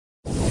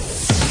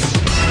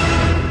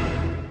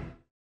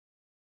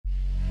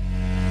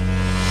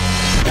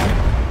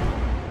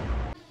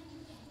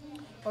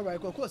Alright,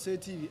 Co.Has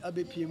TV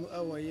abepiem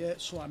awoye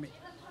Swami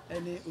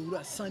ene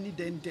owura Saani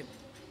Dendem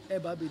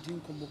eba bedin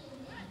kombo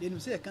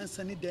yenu se kan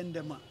Saani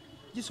Dendem a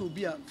gise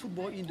obi a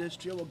football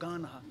industry wo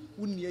Ghana ha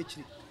wonni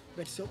akire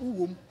but se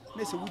uwom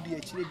na se wudi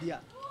akire dia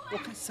wo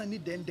kan Saani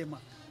Dendem a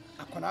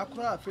akwala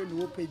akora afa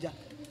no peja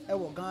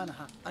wo Ghana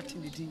ha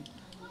atinidin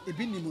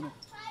ebi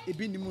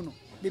nimu no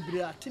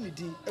bebre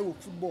atinidin wo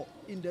football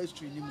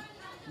industry nimu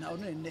na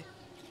ono enne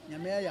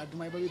nyame ya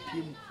adoma eba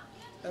bepiem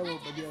ewo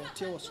baabi o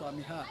tie wo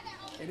Swami ha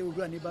ere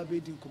owura ne ba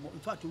bedin komo in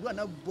fact owura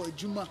na bo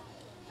adwuma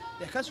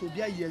ya ka so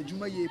bia ye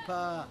adwuma ye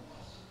pa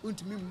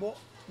untimi mbo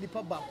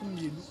nipa ba ko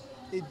mienu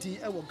edin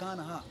ewo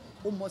Ghana ha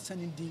o mo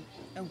Saani din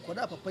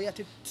enkoda papa ya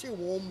tete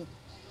wo mo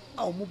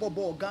a o mo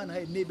bobo Ghana ha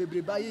ne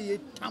bebre ba ye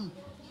tam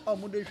a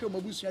mo de hwe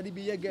mo busua de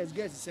bi ye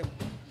girls sem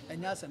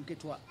enya asam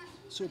ketwa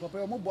so papa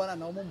yo mo bo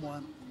na o mo mo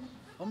an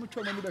o mo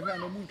twoma ni be hwe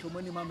na o mo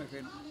twoma ni ma me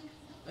hwe no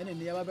ene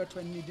ne ya ba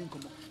beto ni din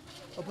komo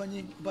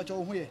opanyi ba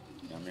cho ho ye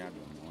nyame ado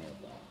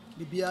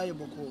bibia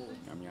Yeboah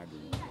nyame ado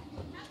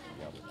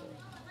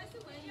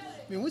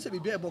me hu se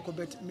bibia Yeboah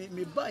bet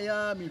me ba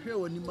ya me hwe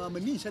woni ma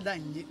mani hye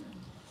dan nye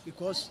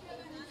because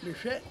me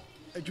hwe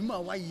adwuma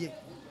wa ye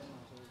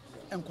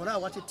enkora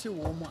watete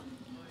wo mo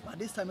but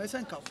this time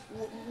esenka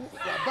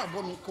wa ba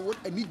bo no ko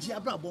anigi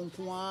abrabo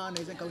nko a na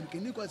esenka woni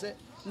keni ko se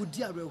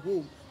wodi abre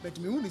home but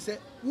me hu ni se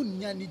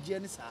wonnya anigi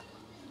ne sa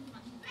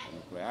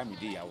ko ya me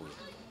di yawo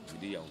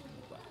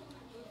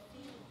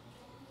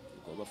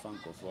over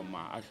Franco from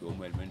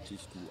Ashwell Elementary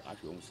School,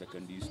 Ashwell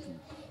Secondary School,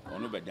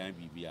 on over Dan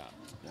Bibia,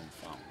 one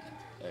found.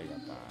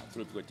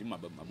 Through my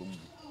boom.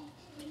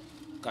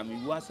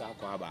 Coming was our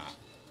quaba.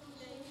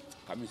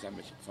 Coming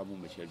some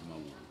from Michelle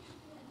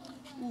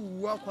Mawu.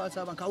 Walk was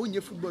a win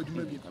your football, you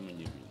may be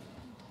coming.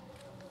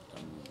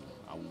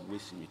 I will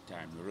waste my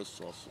time,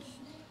 resources,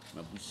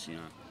 my bushia,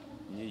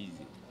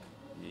 easy.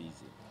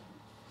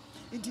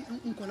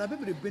 In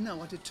Collaborative Bena,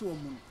 what a 2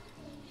 months.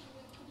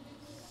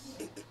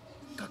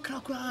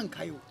 Kakra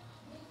ankayo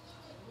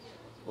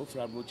o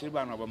fra bro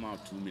chiriba na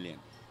about 2 million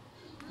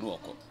no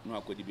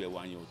akodi be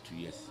 1 year or 2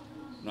 years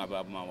no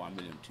about 1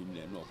 million 2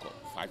 million no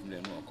 5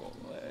 million no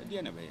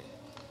dey na be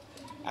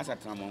asa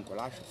tramon ko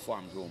la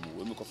farm zo mu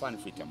we me ko fan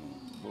fitama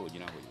bo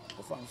gina ho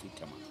ko fan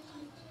fitama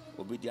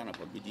obedi ana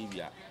ko bedi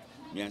bia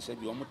mi ansa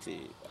bi o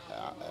mote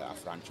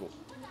afrancho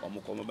o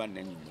mo ko mo ba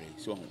na nyumre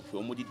so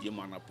o mo didi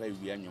mo na pa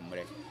wi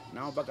anyumre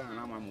na o baga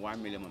na ma 1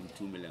 million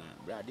 2 million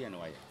bra dey na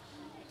wa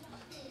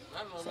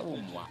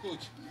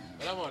Coach,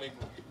 salamu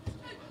alaikum.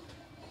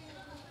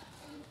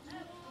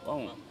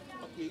 Oh,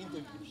 okay,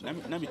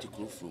 interview. Na me to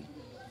crow from.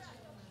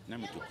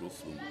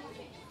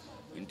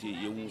 Nti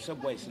ye hu se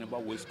boys na ba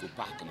West Coast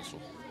Park na so.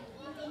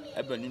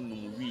 Eba ni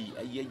num wi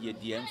ayeye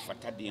de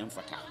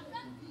emfata.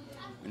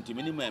 Nti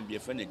me ni ma bia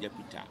fa na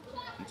japita.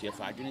 Nti e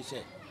fa adwene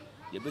se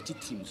ye beti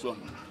team so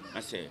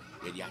na se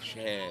ye dia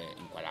hwe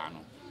nkwala no.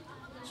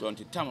 So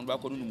nti tam ba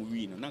ko num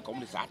wi na ka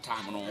mo sa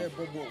tam no.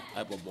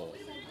 Bobo.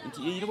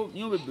 Nti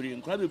you bebre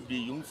nkra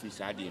bebre yum free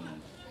sade no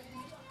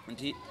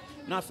nti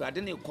na afa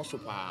ade ne koso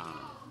pa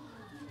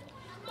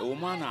e wo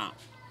ma na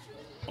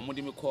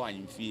omode me ko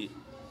anyimfie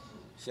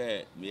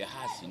se me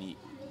hasini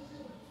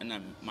na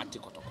mate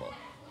kotoko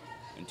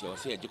nti o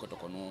se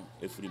kotoko no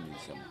efiri mi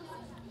nsam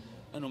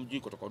anom ji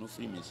kotoko no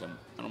free mi nsam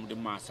anom de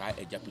ma sa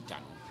ejapita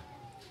no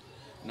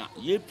na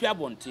ye pia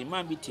bonte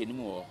ma bi teni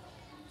mu ho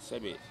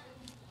sebe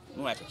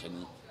no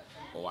atachani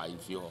o wa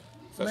anyimfie ho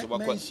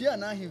Menshia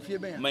na ahimfie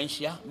ben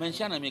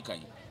menshia na me kan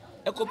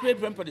e ko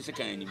prempa de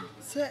sekan anim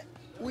se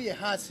wo ye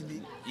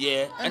hasini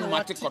ye eno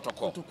mate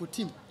kotoko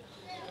team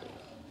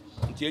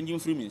nti enjim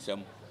free mi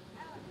nsam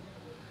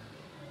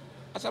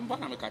asampa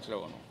na me ka kire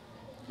wo no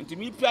nti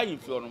mi pia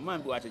ahimfie no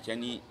man bi wa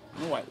techani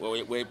no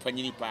we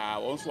panyini pa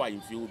won so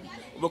ahimfie obi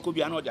obeko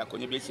bia na o de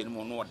akonye bi ese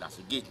no no da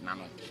so gate na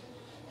no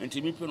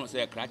nti mi pia no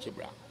se kra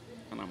chebra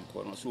na am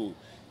ko no so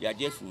ya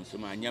jefu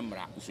nsam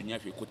anyamra usunya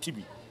hwe ko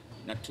tibi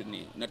na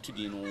tudi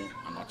no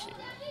anoche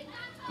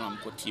na am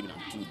team na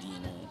tudi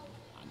no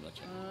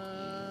anoche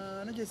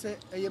na je say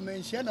e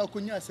menshia na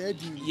okunya say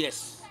di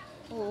yes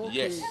oh okay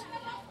yes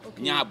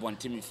okay nya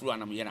abonte me furu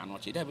anam ye na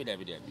anoche dabi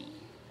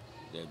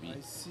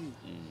I see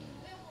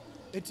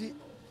eti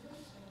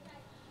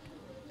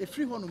e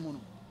free hono mo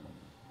no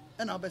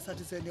e na obesa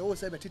te say ne o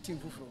say be team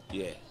fufuro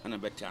yeah ana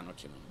beti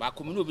anoche no ba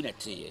ko me no obi na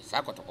teye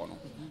sa kotoko no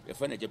e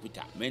fa na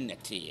Jupiter men na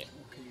teye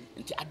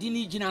nti ade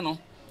ni gina no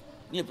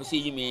ne pese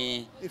yi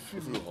me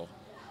efuru ho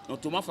no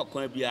to mafa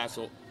kwa bia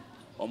so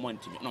omo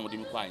ntimi na mo de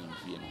me kwa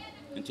anyimfie no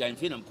nti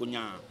anyimfie na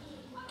mkonya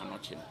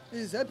anoche no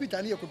is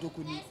Peter ne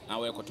kotokoni na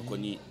we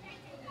kotokoni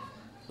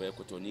we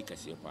kotoni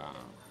kase pa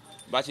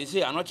ba se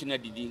say anoche na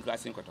didi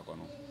class kotoko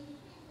no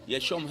ye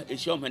shom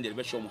handle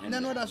be shom handle na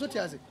no da so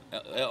tiase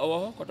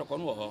ho kotoko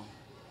no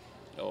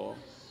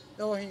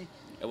ho hi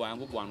wa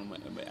angobo anu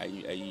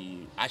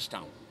ayi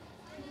Ashtown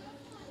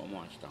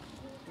omo Ashtown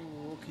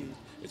okay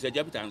it's a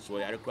Jupiter so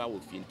ya rekwa wo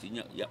finti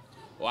ya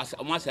o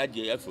asa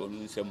die ya fro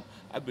no nsam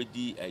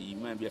abedi ayi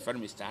man bi fa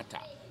no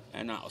starter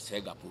na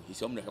Osei gapo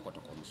hisi omna hwe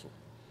kotoko no so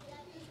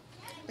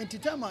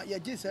entitama ya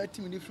jesa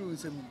team ni fru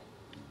nsam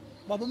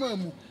babama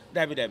mu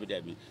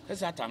Dabi.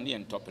 That's that time the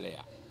top player.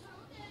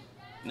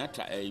 Not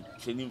a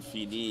training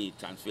fee,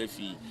 transfer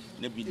fee,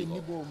 no video.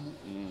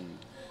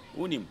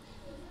 Unim.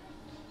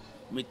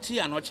 Me tea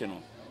and watching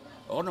on.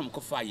 Onum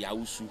kofa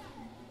yausu.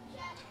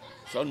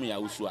 Show me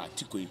yausu a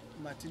tikoi.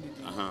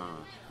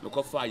 Me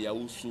kofa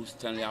yausu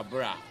Stanley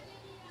Abra.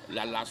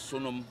 La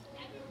sonum.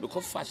 Me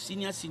kofa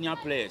senior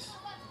players.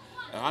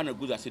 I know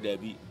good as there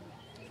be.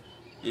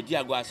 Ye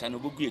dia go asa no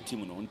bogu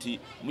team no nti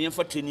me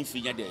yemfa training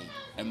fee nya den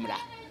emra.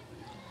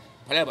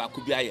 Player ba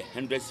ku bia ye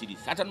 100 cedis.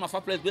 Satan ma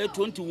fa players be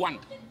 21.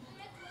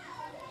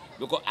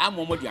 Because I'm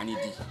Momodiani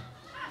di.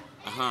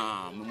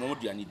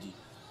 Momodiani di.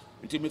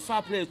 Nti me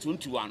fa players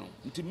 21 no.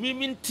 Nti me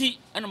minti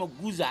ana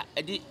maguza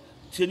e de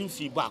training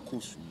fee ba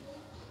kosu.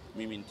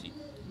 Me minti.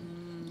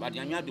 But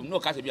ya nyadum no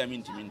ka se bia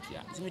minti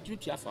a. Nti me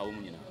tutu afa wo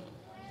mu nyina.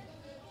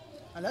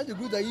 Alaje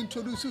good that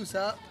introduce you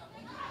sir.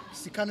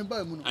 Sikanu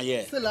ba mu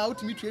no. Still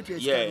out me trade.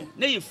 Yeah.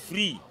 Na you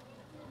free.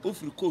 O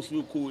free course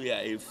we ko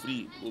ya e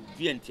free.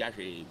 Obi enti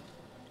ahwe.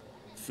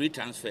 Free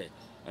transfer.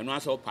 Eno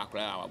asa o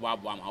pakra wa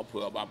ba ma o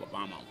po ba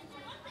ma.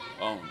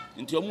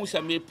 Into your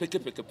musa me pick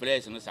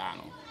players and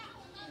sano.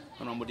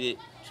 And I'm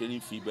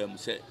training fee by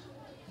Musa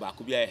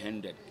Bakubia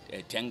 100,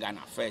 10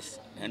 Ghana first,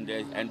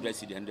 100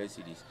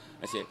 cities.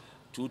 I say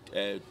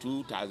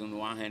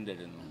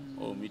 2,100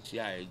 or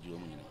Mitia.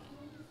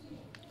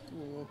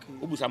 Okay.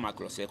 Ubusa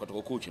macro say,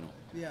 coach,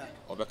 yeah,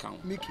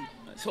 overcount. Mickey.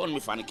 So on me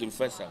find a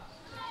first.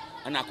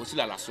 And I could see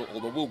la so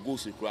over go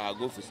to cry,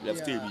 go for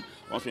left TV,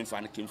 once me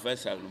find a king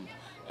first.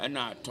 And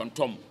now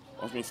Tom,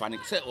 once me find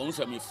it, say,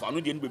 only me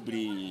found it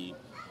be.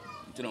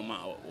 No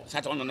ma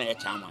sat on na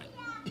chama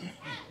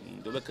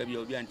do be kabi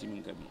obi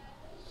antimi nkabi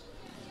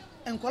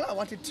enkola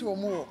watete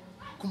omo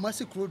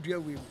Kumasi Krodua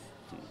we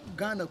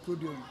Ghana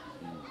Krodua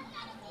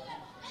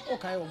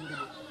okay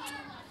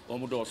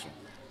omudoso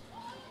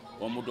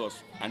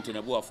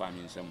antenabo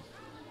family nsam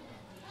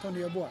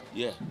Tony Yeboah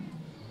yeah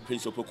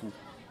Prince Opoku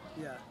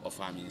yeah of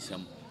family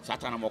nsam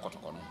satana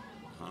mokotoko no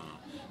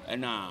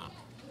na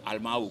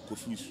almawo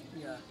kofus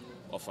yeah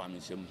of family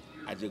nsam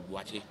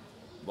ajegbuache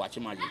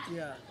Boache Magic,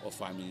 or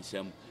farming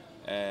some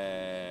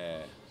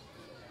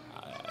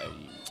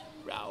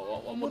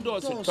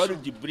Omodos,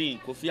 Torrid Brin,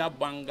 Kofia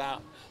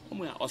Banga,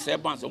 Osei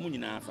Bands,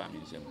 Omunina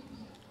farming some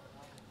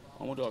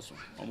Omodos.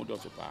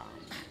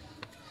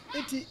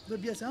 Eti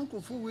baby as uncle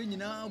for winning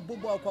now,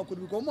 Bobo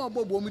could go more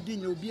Bobo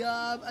Medina, will be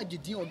a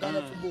Gidin or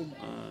Ghana football.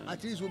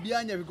 At least will be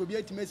anya, we could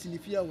be to mess in the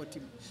fear with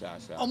him.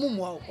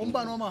 Omumo,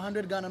 Ombanoma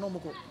 100 Ghana no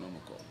more.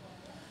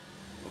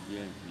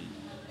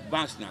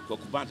 Banks na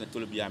Kokubanta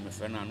told me I'm a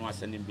friend and was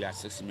sending me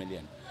 6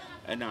 million.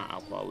 And now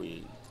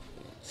Aquawe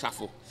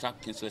Safo,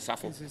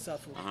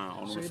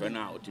 on the friend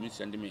now to me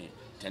sending me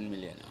 10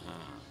 million.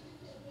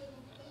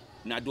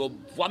 Now do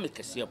one make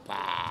a see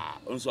pa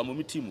on some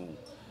mitimu,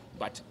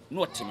 but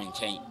not Tim and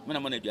chain. When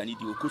I'm going to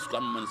need you, Cusco,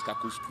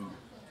 Maniscacu,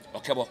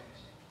 or Cabo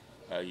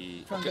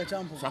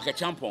Franca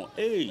Champon.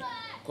 Eh,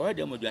 Correa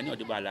de Modiano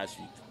de bar last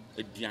week.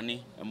 A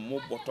Diani, a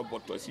more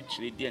bottle,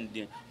 situation,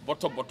 then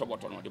bottle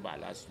on the bar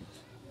last week.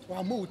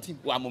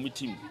 One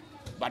team,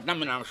 but not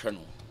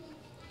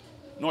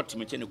not to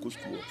maintain a good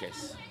school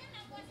case.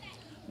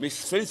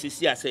 Miss Francis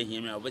here say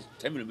him, I was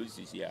 10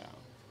 minutes here.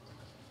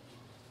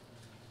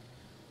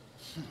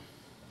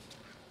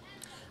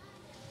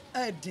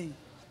 Eddie,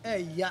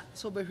 yeah,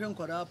 so be him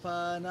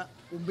Corapa,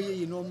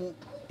 obey no more.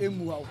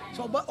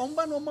 So, but on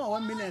no more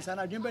 1 million, and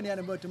I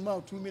remember about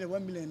tomorrow 2 million,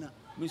 1 million.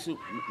 Miss,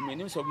 my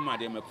name is of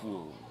Madame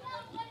Poor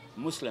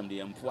Muslim,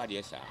 the poor,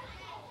 yes, sir.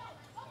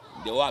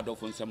 The word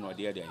of some no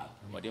dear day,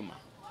 Madema.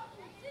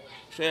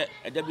 Share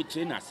a debit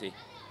trainer say,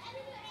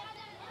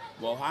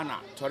 Bohana,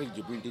 Torrid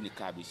you bring in the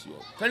car this year.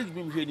 Torrid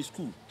been here in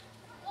school.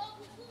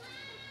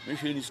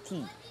 Mention in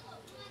school.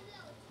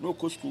 No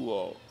co school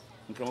or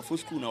in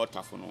school now,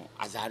 Tafono,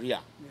 Azaria.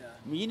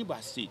 Me in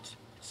bus seat.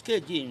 Scare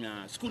game,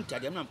 school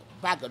tadium,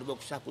 bag of the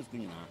book shackles,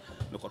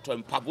 no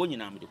cotton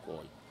pabonina with the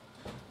coy.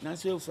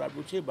 Nancy for a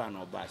boucher ban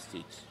or bus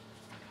state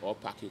or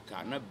packet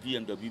car, not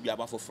BMW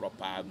about for a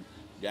pub.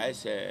 There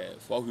is a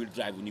 4-wheel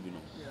drive in Ibino.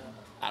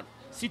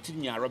 Sitting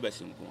near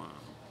Robertson,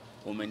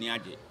 or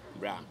Maniaje,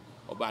 Bra,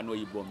 or Bano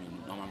Yeboah,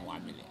 no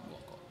 1 million.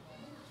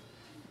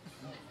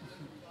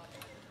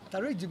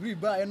 Tarek Jibril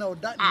buy now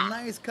that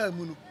nice car,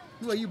 Muno.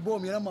 You are you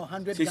bomb your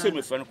 100. They say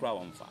me friend crowd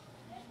on fire.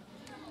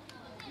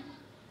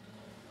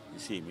 You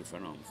see me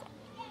friend on fire.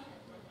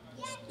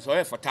 So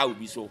if Fatah will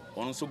be so,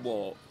 also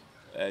bought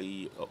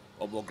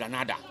of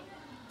Granada.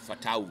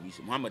 Fatah will be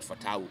Muhammad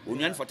Fatah.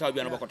 Only Fatah will be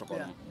another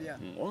protocol.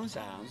 Once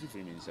I answer for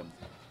me some.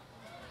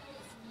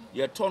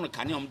 Your tone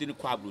can you didn't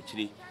quabble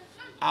today.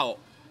 How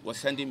was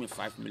sending me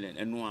 5 million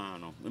and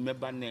no,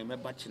 remember name,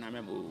 remember China,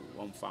 remember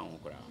 1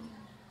 found ground.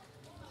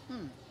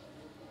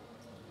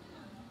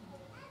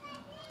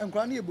 And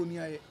Granny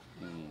Bunia.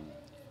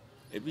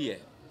 A beer,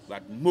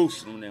 but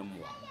most no name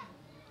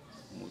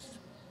most.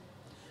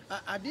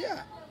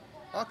 Idea.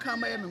 I'll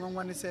come in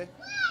one say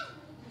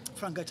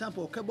Franca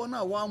Champo,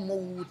 Cabona, one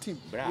more team.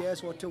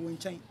 Yes, what to win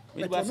chain.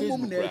 Me did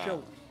Facebook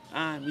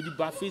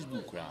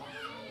crowd.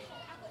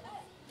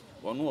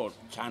 One more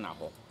China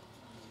hall.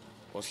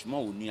 or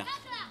small near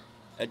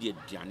at the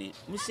Johnny.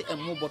 Miss a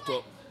more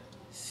bottle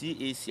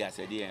CAC as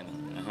a dear,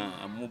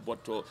 a more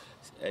bottle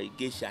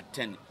geisha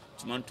 10,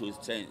 tomatoes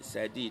 10,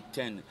 sardine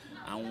 10,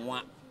 and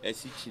one a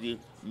city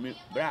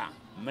bra,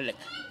 melek,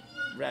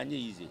 brand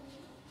easy.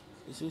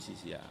 It's also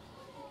here.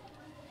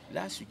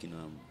 Last week in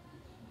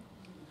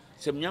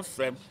some young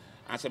friend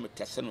and some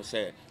Cassano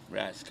said,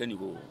 Ras, can you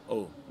go?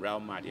 Oh,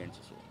 round mad and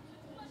so.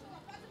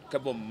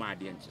 Cabo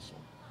mad and so.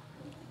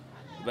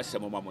 But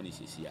some of my money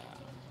is here.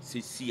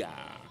 Cecilia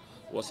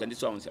was sending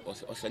this one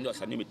or send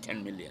us a name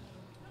 10 million.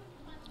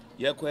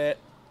 Yeah, quite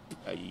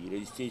a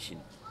registration.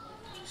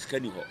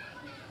 Scanny ho.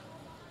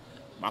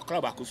 My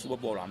club, I could Super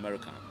Bowl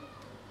American.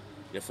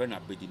 Your friend, I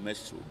be the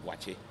master,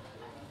 watch it.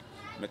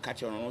 Me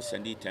catch on almost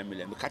send 10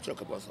 million. Me catch on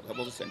about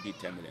send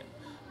 10 million.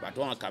 But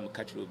don't come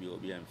catch will be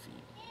OBM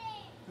fee.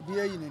 Be in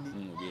any.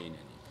 Be in any.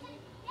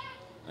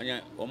 And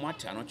yeah, or my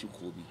town, not you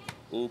could be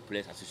old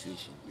players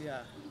association.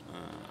 Yeah.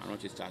 I not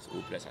just start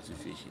old players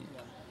association.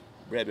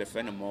 Brave a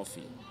friend of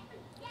Murphy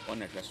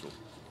on a vessel.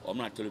 Or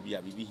not to be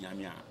a baby here.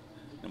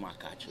 No more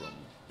catch on.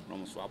 No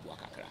more swap work.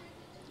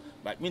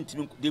 But mean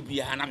to be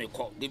a Hanami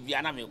call. They be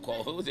an Hanami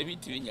call. Who's a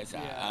bit in yes.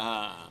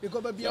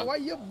 Because be a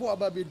white Yeboah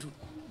baby do.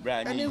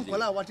 And then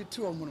what it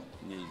to a mono.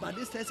 But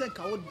this time,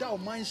 I would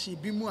down mine she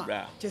be more.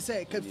 Just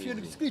say, can feel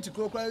the spirit to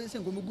crocodiles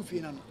and go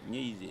goofy.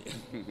 Easy.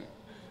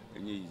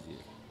 Easy.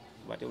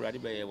 But already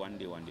by one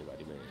day, ready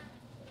by.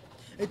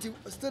 It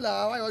still,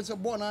 I was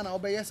born and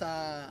obey yes.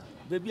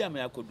 Baby,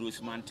 I could do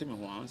some man, Timmy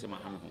once in my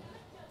home.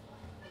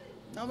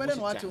 Now, I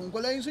don't want to go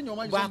in your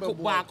mind.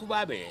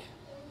 Bakubabe.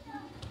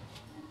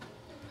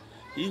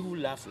 He who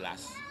laughs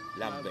last,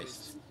 laugh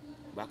best.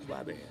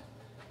 Bakubabe.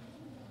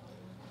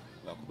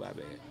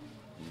 Bakubabe.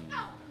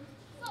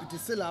 It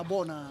is still a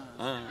bona.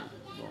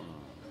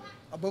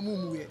 A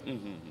bamumu.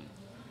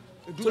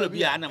 To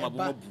be an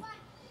amabu.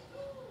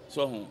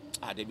 So,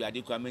 I did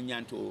be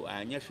coming to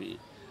a nephew.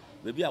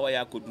 Maybe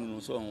I could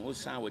do so on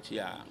sandwich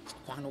here.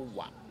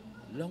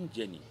 Long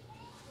journey.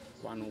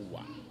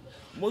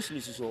 Mostly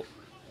so.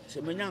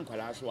 So many young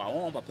class who are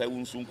on Papa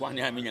won't soon quite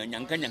have me and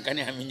young can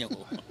have me.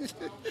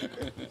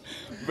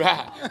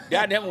 Bra,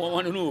 they don't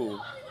want to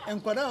know.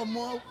 And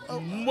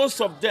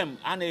most of them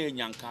are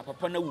young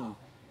Papa no.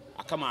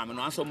 I come on and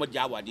answer my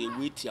Java, they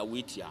wait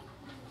here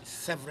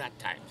several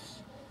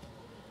times.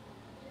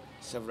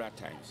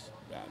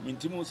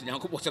 Mintimus and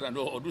Uncle Potter and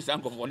or do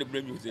some of one of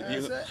the music.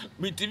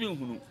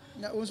 Mintimu.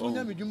 That was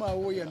when you my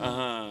way.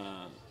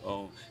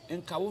 Oh,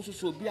 and Kawasu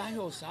so be I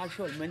was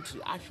actual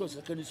elementary, actual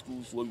secondary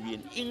schools were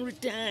in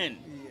return.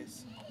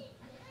 Yes.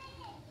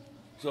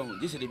 So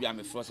this is the be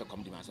my first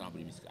comedy man, some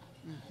Miska.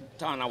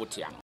 Town out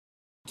here.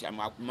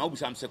 Mouth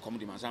some say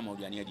comedy man, some of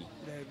the needy.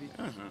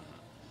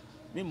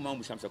 Me,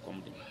 Mom, some say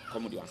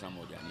comedy on some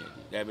of the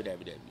needy.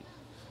 David.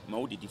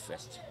 Mouth did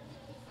first.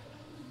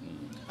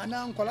 And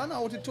now Colana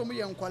out to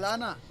me and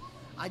Colana.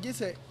 I just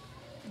say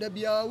the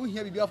beer we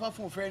have be offer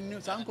for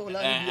friend, Uncle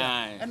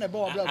and a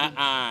boy.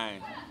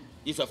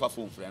 It's a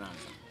phone friend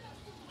answer.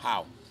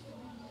 How?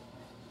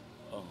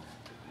 Oh,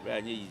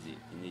 very easy.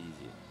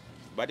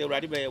 But they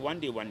already by one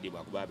day,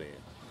 Bakubabe.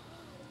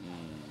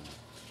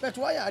 That's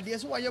why I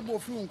guess why you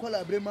both from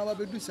Colabra, Mama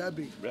do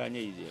Sabi. Very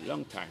easy,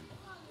 long time.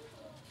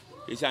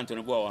 It's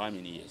Anthony Bow, how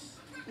many years?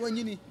 When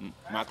you need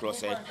Macro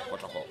said,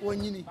 what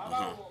when you need.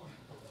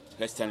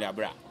 Let's tell you,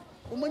 bra.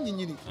 When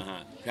you need.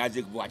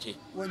 Kazik Boache.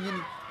 When you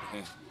need.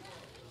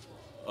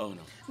 Oh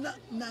no.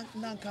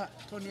 Nanka,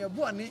 Tony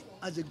Bonnie,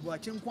 as it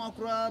watching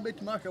Quackra,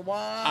 bit Marshall.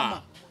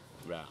 Bra.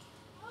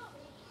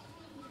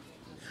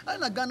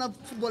 And a Ghana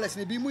footballers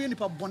may be moving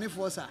for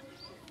Bonifosa.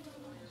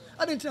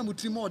 I didn't tell you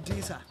 3 more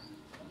days.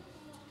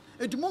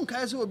 It monk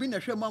has been a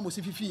share mammus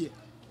if you fear.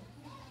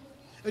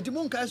 It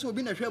monk has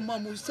been a share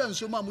mammus, son,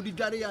 so mamma would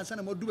carry and son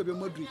of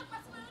Madrid.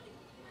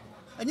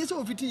 And yes,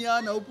 over 15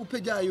 years now,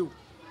 Upejayo.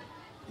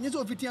 Yes,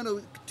 over 15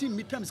 years, team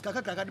midterms,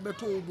 Kakaka,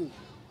 Betogo.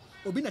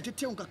 Obina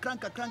tetea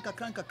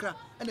kranka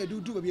and I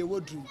do be a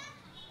word dream.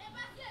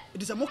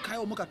 It is a mokai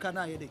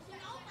mokakana yede.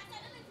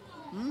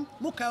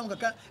 Mokai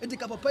mokaka, and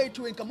take up a pay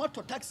to and come out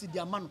to taxi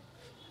their man.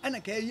 And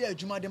a career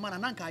Juma de man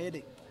and anka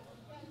yede.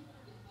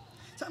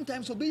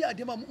 Sometimes obey a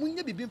dema when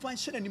you be fine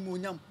shit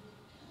anymore.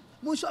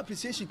 Most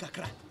appreciation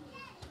kakra.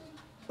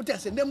 But I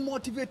said them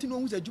motivating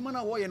who's a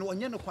Jumana warrior and one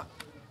yenokwa.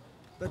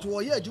 But you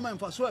are here Juma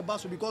for so a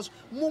basso because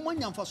more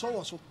money and for so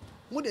also.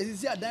 What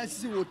is there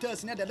dance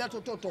hotels near the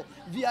Toto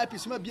VIP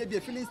small baby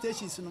filling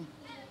stations?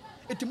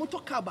 It's a motor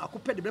car back who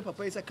paid the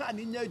papa is a car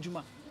in your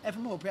Juma, if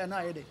more pay an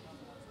eye.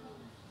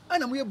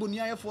 And I'm here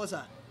Bunia for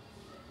sir.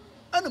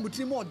 And I'm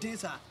 3 more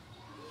days.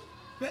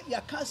 You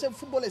can't say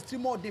football is 3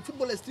 more days,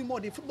 football is 3 more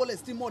days, football is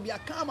 3 more days. I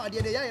come out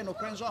the eye no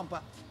crunch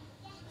rampa.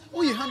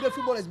 We 100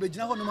 footballers be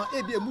now no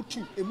a be a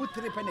mutu, a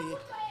mutu penny.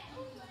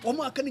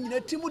 Oma can in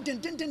a timu ten.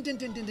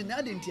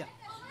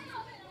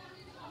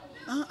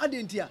 I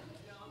didn't hear.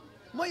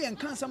 My young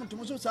can't summon to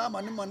Musu Sama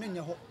and man in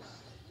your home.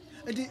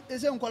 It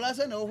is a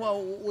colassa or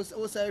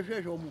was a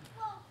treasure.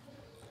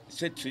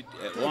 Said Tim,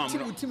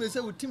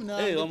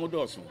 hey,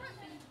 Omodoso.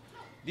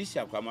 this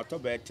year kwa mato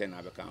be 10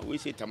 abeka we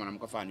say tamanam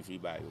ko fa no free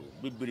buy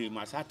o bebre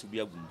masa to be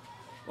agum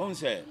on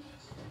say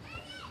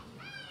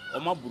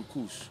oma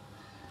burkus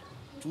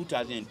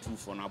 2002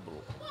 for na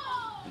bro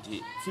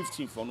nti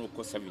 15 for no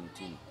ko 17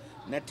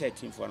 na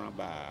 13 for na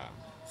ba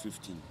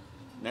 15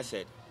 na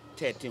said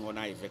 13 for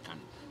na Ivekan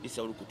this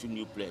is to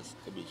new place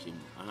e be shim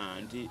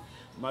nti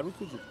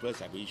maruku to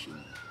place abe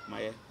shim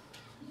maye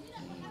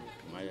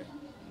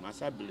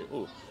masa bele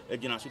oh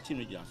ejina so team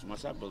ejina so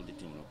masa build the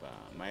team no pa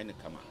maye ne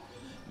kama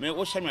me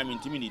wo hye ma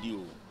mentimi ni di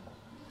o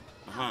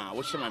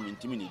wo hye ma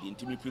mentimi ni di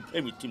ntimi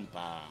prepare me team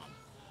pa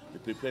me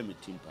prepare me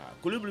team pa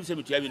ko believe say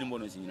me tua bi ni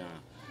bonus nyina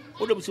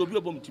o do bi so obi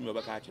obom team e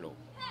ba ka kire o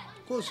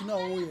coach na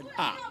wo ye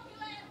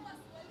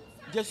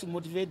just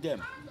motivate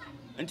them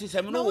until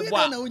say me no wo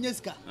bo na wo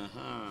nyeska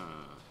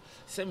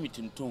say me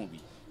tinton bi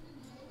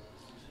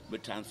be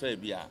transfer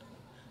bi a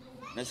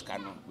na ska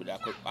no we da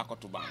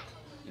akoto bank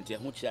nti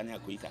ehun chia na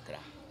akoyi kakra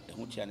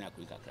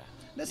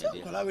let's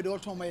go kola we dey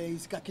turn my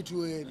iska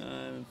kitu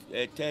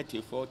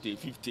 30 40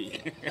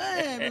 50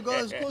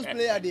 because coach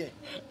player there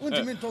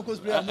won't mean talk coach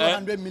player more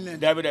 100 million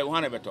David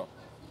one better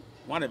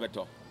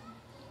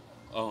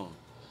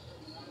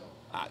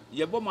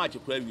Yeboah match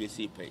kura wie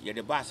sei pe ye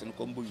de bass no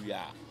kombo wi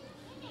a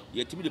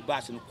ye timi de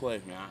bass no ko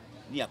ahwa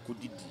ni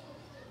akodidi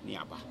ni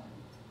aba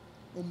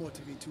o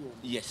motivate o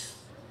yes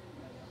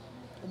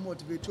o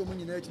motivate o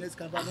nyina echine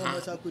ska ba no mo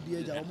sa kodi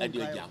eja o mo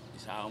kai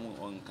sa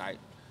on kai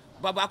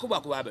baba ko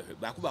ba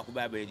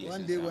be dey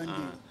one day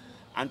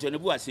Anthony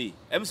Bua say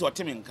em so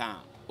temi nka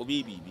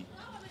obe bibi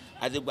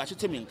azegba so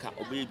temi nka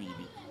obe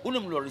bibi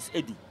unum Lawrence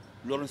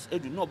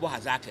Edu no bo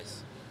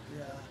hazakes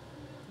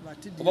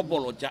obo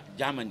bolo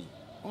Germany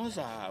on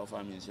sa of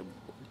am nsem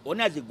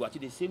ona azegba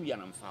the same year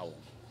na mfa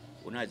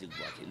ona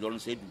azegba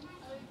Lawrence Edu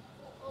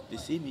the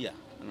same year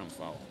na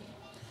mfa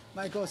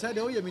Michael said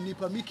o ye mini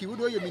pa Mickey wo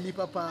do ye mini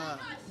papa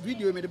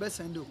video me the best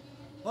send o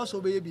also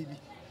be bibi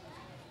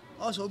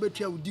also be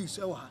tua dues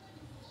e wa ha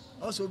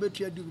also be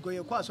tua dues because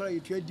you kwa sorry you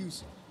tua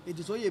dues it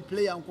is all you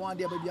play and kwa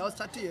there baby I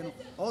start you know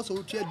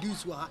also tua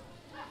dues wa ha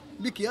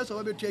Mickey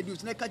also be tua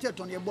dues na ka che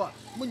ton Yeboah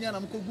munya na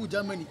mko gu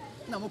Germany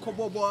na mko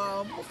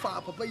bobo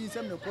fa papa yi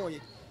sem ne ko ye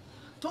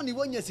Tony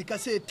wonya sika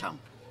say tam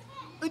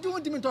e do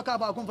want me talk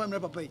about confirm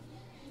papa yi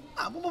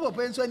bo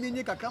papa nso ani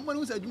nyi kakra mo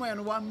no say adwuma ya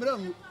no wa mra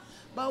ngu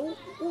ba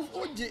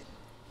oje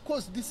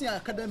course this year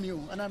academy o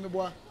ana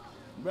meboa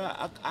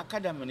bra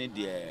academy ne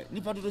de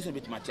nipa do se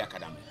betima ti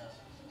academy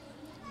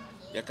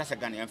ya kasa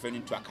Ghana ya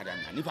mfani to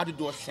academy nipa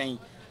do sen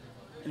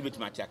ni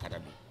betima ti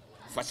academy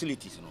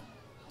facilities no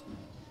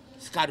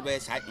scarred by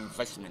side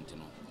investment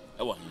no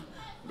e wo hin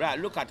bra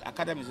look at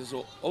academy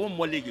so o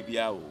mo league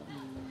bia o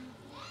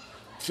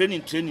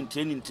training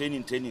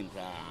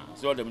bra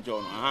so dem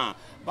join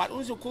but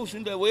also coach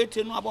in the wait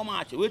no about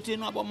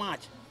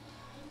match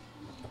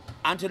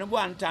Anthony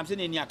Bua and times in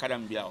any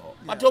academy bia ho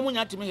but o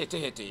munya timi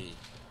hete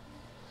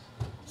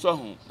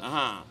so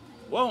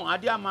won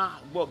adiama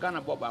bo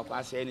Ghana bo ba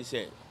kwa say ni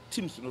say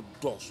teams no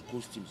doors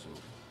coach teams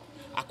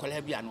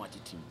akwala bia no ati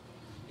team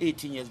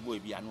 18 years boy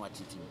bia no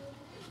ati team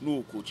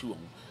no coach won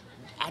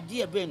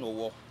ade be no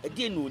wo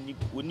ade no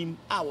onim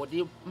a wo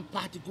de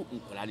party go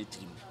nkola ni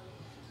team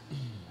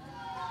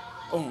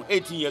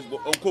 18 years boy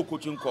on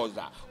coaching course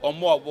da on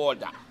more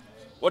border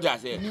what I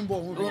say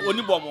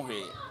onimbo mo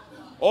he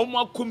o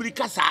mo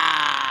communicasa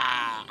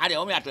ade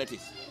o me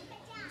athletics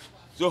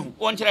so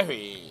on chere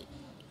he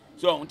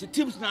so the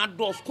teams na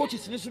doors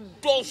coaches ni so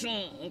doors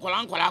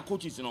nkola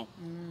coaches no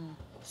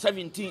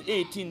 17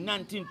 18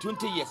 19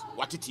 20 years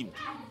what team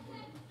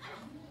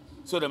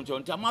so them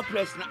to ma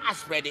press na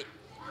spread it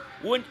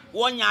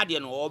one ya de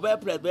no o be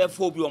press be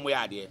fo bi o mo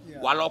ya de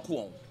wa lock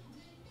won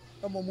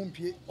o mo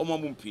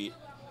mumpie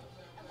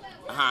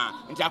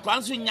nti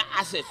akwanso nya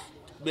access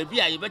baby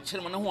a ye be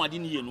kire mo no ho ade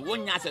ni ye no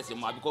wonya access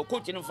ma because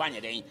coach no fa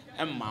nya den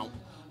emma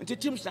nti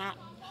teams na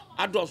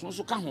adults no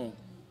so ka ho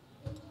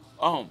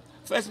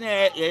first na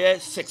ye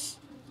 6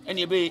 and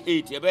ye be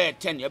 8 ye be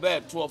 10 ye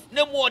be 12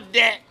 no more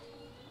there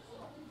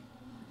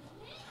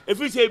if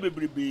you say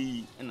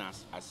be na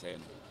asay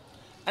no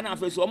ana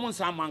first o mo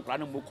nsa man kra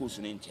na mo coach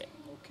no nche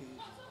okay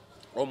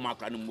o ma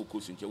kra na mo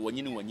coach nche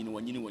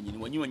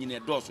wanyini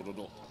adults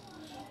do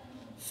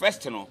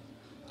first no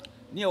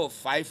near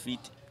 5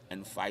 feet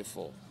and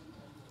 5'4".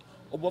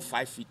 Over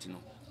 5 feet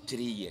no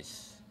 3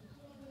 years.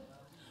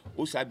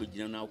 Osei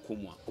begina na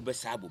komwa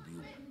obesa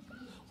bobiu.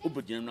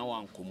 Obegina na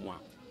wan komwa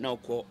na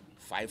ko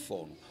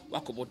 5'4".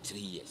 Wakobo 3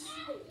 years.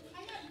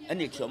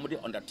 And it somebody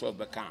under 12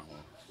 beka ho.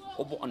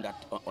 Obo under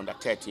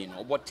 13,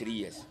 obo 3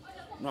 years.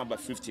 No about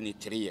 15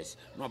 3 years.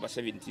 No about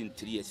 17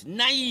 3 years.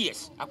 9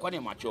 years. Akwane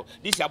macho.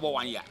 This about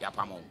 1 year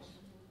yapamo.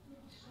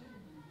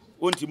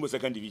 Onti mo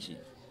second division.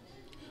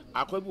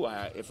 Akwabu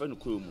wa efa no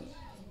kromu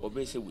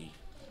obese we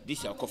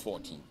this year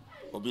 14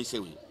 obese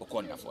we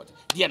okonda 40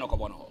 dia no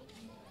kobo no ho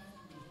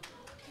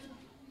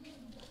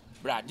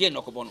bra dia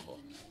no kobo no ho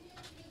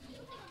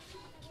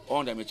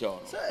on da me che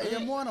ono say ye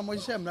mo na mo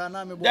shem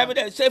na me bo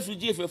David say free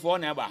GF for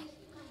na ba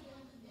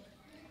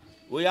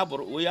we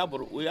abro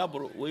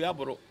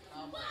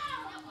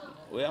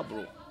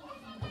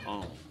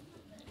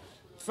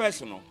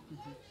first no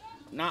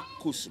na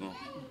course no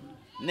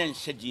na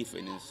nhyɛ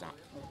GFA ne nsa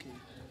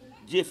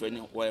GFA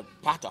ne were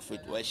part of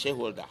it were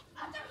shareholder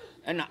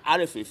and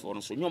RFA for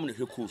no so nyom ne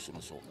hwɛ course no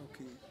so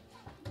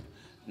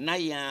na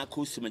ya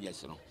course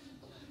managers no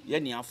ye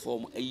ne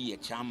form ayi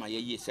chama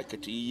ye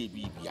secretary ye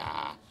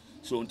bibia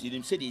so until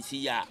him said he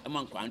see ya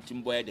man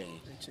kwantim boy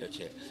den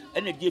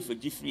and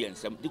GFA free and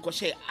some because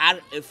share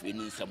RFA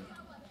ne nsam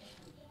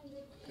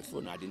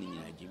before na de ne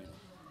nyina give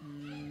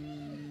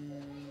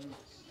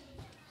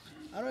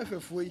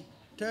RFA foi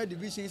third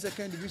division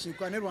second division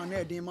kwa never na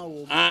edin ma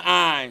wo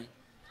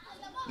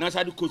na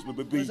sa the coach be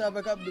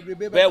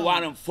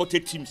 140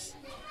 teams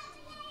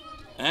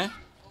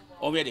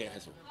over there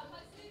so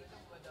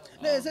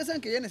na say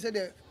sanke ye ne say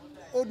the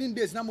olden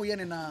days na mo ye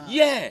ne na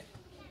ye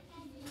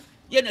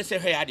ne say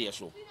he ade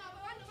so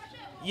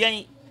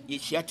yen ye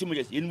hia team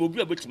ye no obi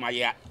obetima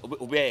ye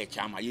obi ye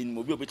chama ye no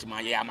obi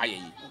obetima ye ama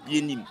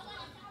ye nim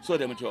so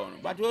dem tell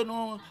but you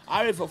know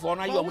are for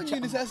na you mo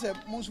ni say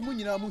mo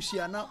nyina mo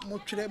hia na mo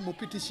twere mo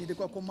petition de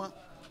kwakoma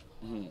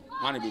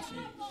man be fi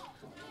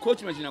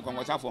coach machine kon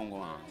kwata fo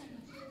ngo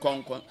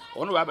kon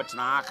ono ba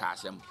betena aka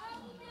asem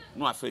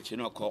no afechi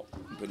no ko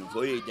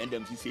mpenfo ye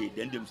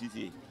dendem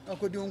sisi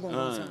akodi ngo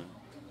sa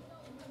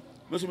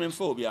mo so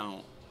memfo obi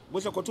ahụ bo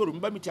se kotoru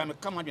mba miti ame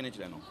kama dwene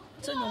kire no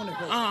se nyo ne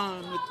ko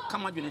me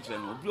kama dwene kire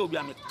no obi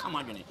ame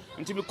kama dwene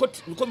nti me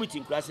committee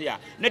nkurase ya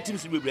na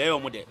teams bebre ya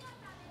omo de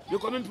you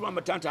come into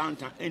my tanta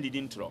and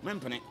didn't throw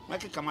mempene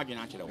make kama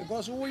dwene akire wo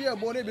because wo ye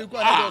bo ne be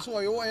kwa na so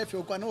wo ye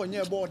fe kwa na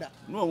onye border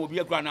no obi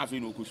akura na afi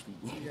na okusu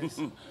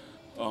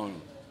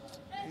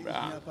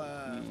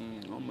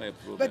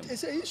but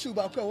it's a issue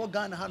ba kwa wo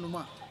Ghana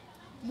hanuma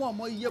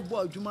mo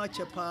Yeboah adwuma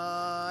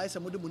chepa esa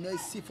mo de mo na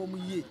si fom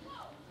yie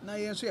na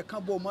yen so ye ka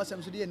bo mo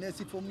asem so de na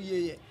si fom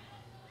yie ye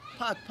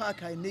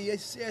park I ne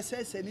yes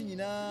ni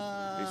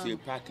nyina say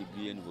park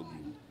bi en ho bi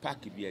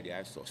park bi e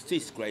dey so stay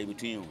square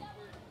between you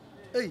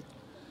hey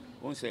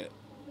won say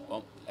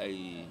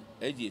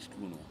AJ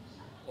school no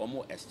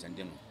omo extend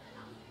no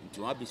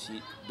nti wa be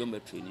si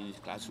dormitory training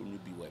classroom no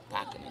bi we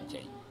park en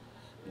nchen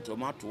nti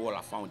omo to all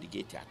I found the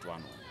gate ato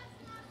ano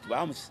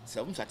ba am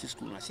sat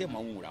school na say ma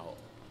wura ho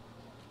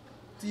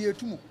ti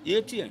etumu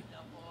yetien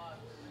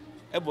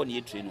ebo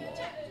ne train wo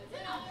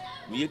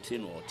me ye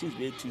train wo things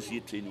be too see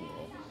train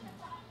wo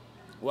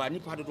wa ni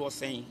pa do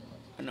sen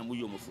na mo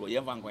yomo fro ye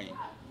van kwan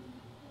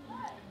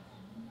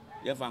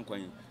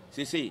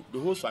say the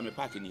whole swami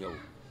park in here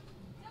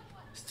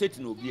state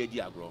no bi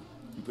adi agro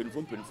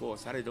mpenfo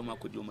sare do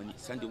makodi omani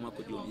sunday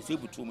makodi omani say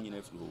butu omani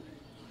na fro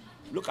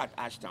look at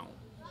Ashtown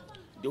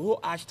the whole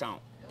Ashtown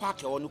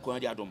park e wonu ko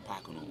adi adom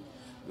park no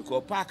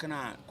because park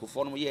na ko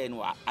form ye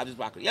no Addis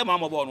park ye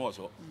mama bo no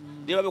so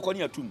de be ko ni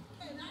atum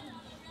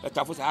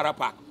etafo Sahara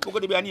park ko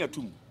de be ani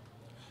atum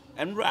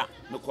enra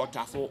no ko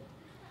tafo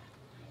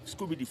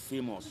school be the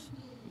famous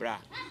bra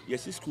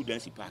yes school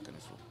dance park na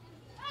so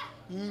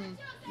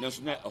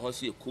national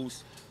Osei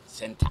coast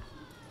center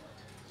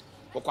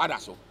ko kwada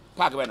so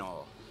park be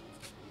no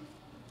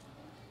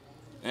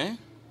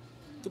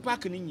the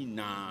park ni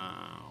nyina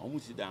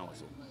omusi dan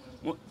so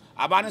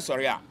abane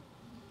sorry a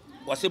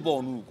wose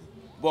ball no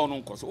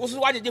nkoso wo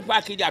so waje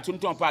park di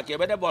atonton park e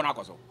be de ball no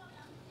akoso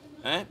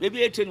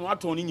baby e train wa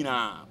ton ni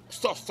nyina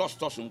stop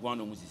ngwan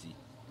no musisi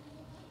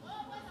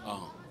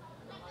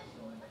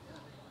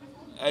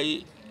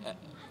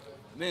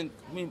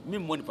me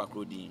money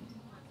pakrodin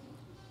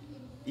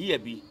iya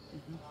bi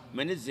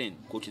manazen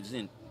coach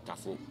zen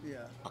tafo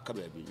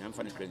akaba bi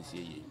nyamfa ne credit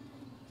ye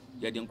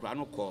ye de nkra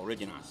no call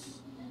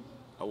regionals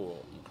awo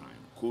nkran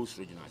coast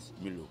regionals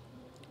milo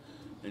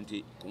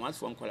enti command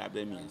from call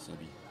abem yensa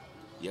bi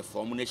ye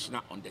form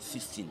national on the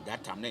 16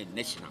 that time na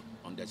national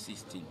on the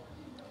 16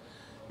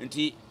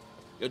 enti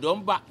ye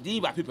don ba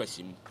di ba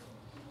pepesim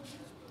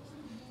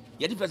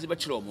ye di pese be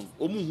kire omu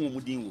hu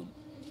mu din wo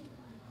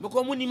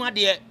beko mu ni ma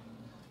de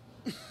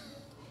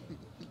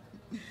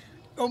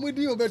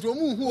omudi obeto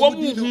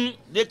omu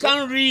they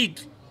can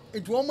read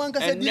it woman ka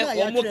say din na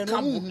ya kire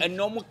no mu and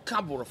no mu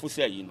kaboro for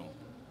say you know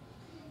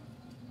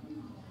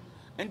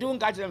and don't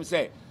catch them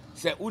say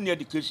uni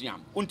education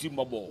am unti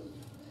mbobo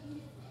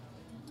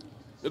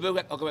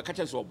bebe okay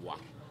catch so oboa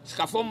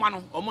skafo ma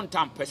no omo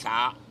ntam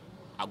pesa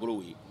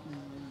agorowe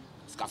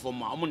skafo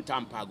ma omo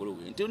ntam pa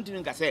agorowe nti unti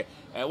nka say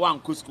wan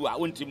ko school a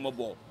unti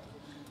mbobo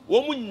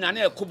wo mu nyina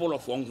na ekobolo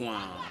fo ho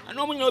a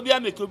na omo nyina obi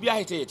ameke obi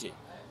ahete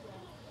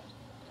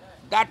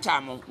that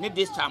time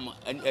this time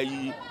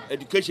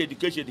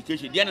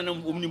education dia na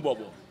omni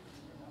bobo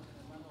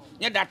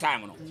nya that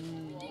time no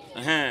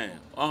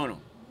no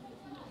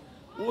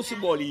wo si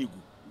ball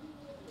igu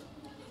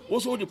wo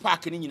so the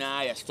park ni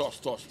nyina ya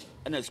stores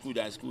and school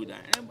down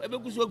e be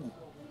guso agu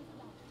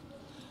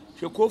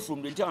she call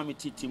from the time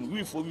team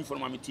we for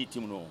my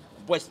team no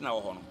boys na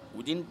ho no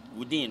within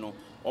no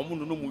omo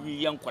no mu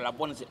wi yan kwala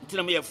bon se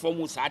ntina me ye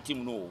form sa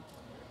team no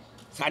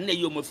sa na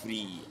yo ma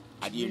free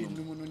ade no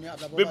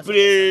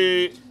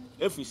bebre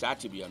efi sa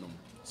ate bia no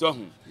so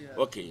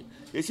okay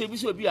e se bi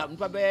so bi a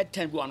mpa be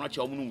 10 bi wa no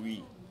che omo no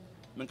wi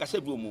men ka se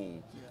bi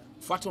omo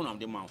Faton of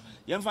the mouth.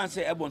 Young fan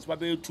say, Ebon's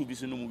Papa to be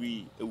no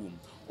movie a womb.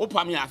 O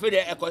Pamia, I feel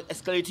they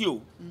escalate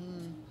you.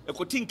 A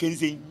cotin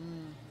kensing.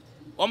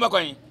 Oh, my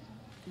going.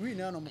 We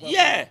know.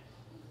 Yeah.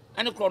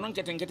 And a chronon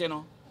getting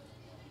no.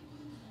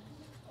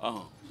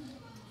 Oh.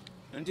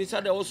 And this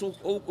other also,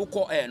 O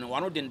call and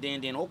one of them,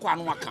 then, O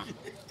Quan Waka.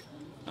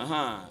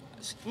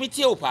 Me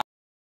too,